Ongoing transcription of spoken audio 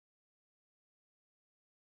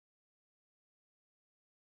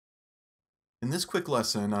In this quick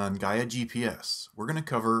lesson on GAIA GPS, we're going to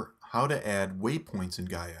cover how to add waypoints in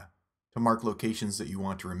GAIA to mark locations that you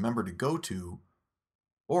want to remember to go to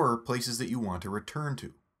or places that you want to return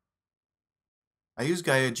to. I use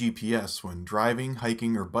GAIA GPS when driving,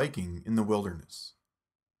 hiking, or biking in the wilderness.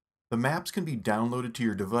 The maps can be downloaded to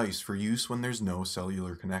your device for use when there's no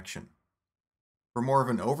cellular connection. For more of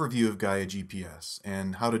an overview of GAIA GPS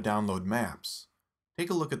and how to download maps,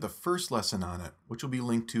 take a look at the first lesson on it, which will be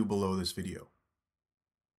linked to below this video.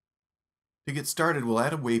 To get started, we'll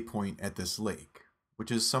add a waypoint at this lake, which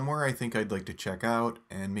is somewhere I think I'd like to check out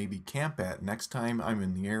and maybe camp at next time I'm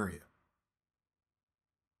in the area.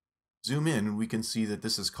 Zoom in and we can see that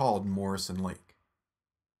this is called Morrison Lake.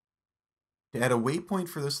 To add a waypoint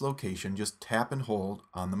for this location, just tap and hold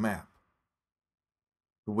on the map.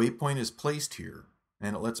 The waypoint is placed here,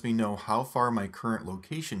 and it lets me know how far my current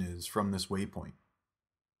location is from this waypoint.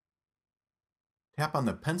 Tap on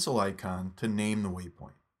the pencil icon to name the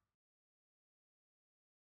waypoint.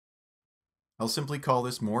 I'll simply call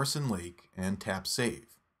this Morrison Lake and tap Save.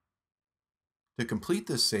 To complete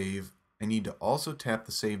this save, I need to also tap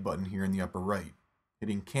the Save button here in the upper right.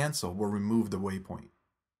 Hitting Cancel will remove the waypoint.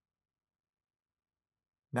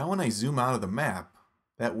 Now when I zoom out of the map,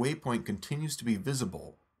 that waypoint continues to be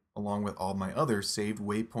visible along with all my other saved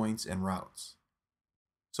waypoints and routes.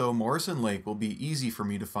 So Morrison Lake will be easy for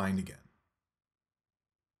me to find again.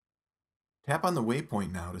 Tap on the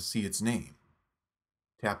waypoint now to see its name.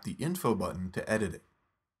 Tap the Info button to edit it.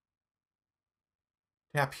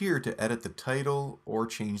 Tap here to edit the title or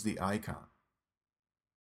change the icon.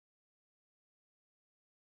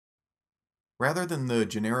 Rather than the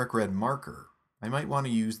generic red marker, I might want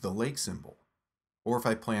to use the lake symbol, or if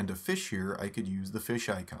I plan to fish here, I could use the fish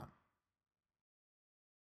icon.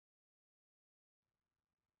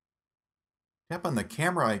 Tap on the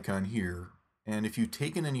camera icon here, and if you've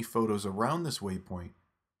taken any photos around this waypoint,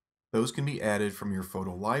 those can be added from your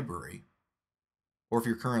photo library, or if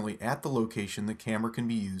you're currently at the location, the camera can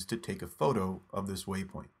be used to take a photo of this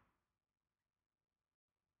waypoint.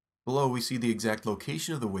 Below we see the exact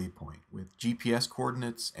location of the waypoint with GPS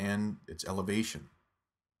coordinates and its elevation.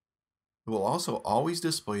 It will also always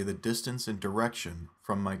display the distance and direction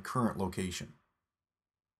from my current location.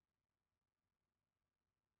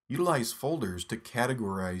 Utilize folders to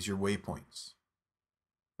categorize your waypoints.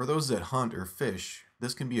 For those that hunt or fish,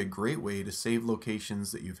 this can be a great way to save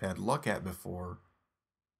locations that you've had luck at before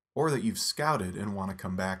or that you've scouted and want to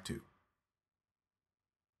come back to.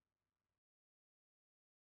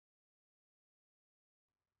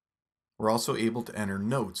 We're also able to enter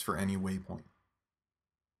notes for any waypoint.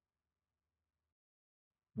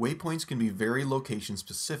 Waypoints can be very location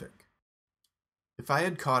specific. If I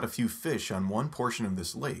had caught a few fish on one portion of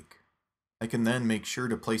this lake, I can then make sure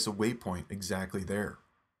to place a waypoint exactly there.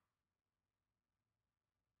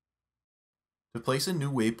 To place a new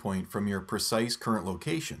waypoint from your precise current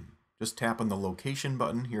location, just tap on the Location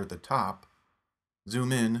button here at the top,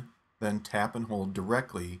 zoom in, then tap and hold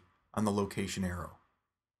directly on the location arrow.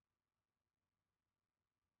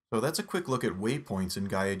 So that's a quick look at waypoints in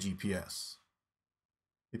GAIA GPS.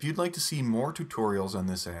 If you'd like to see more tutorials on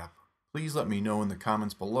this app, please let me know in the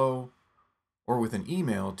comments below or with an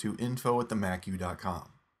email to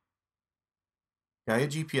info@themacu.com. GAIA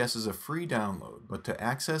GPS is a free download, but to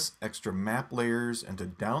access extra map layers and to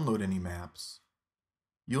download any maps,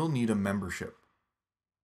 you'll need a membership.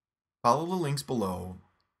 Follow the links below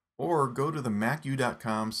or go to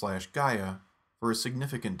themacu.com/GAIA for a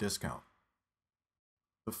significant discount.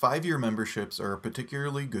 The 5-year memberships are a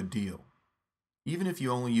particularly good deal. Even if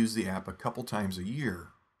you only use the app a couple times a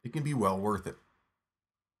year, it can be well worth it.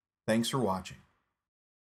 Thanks for watching.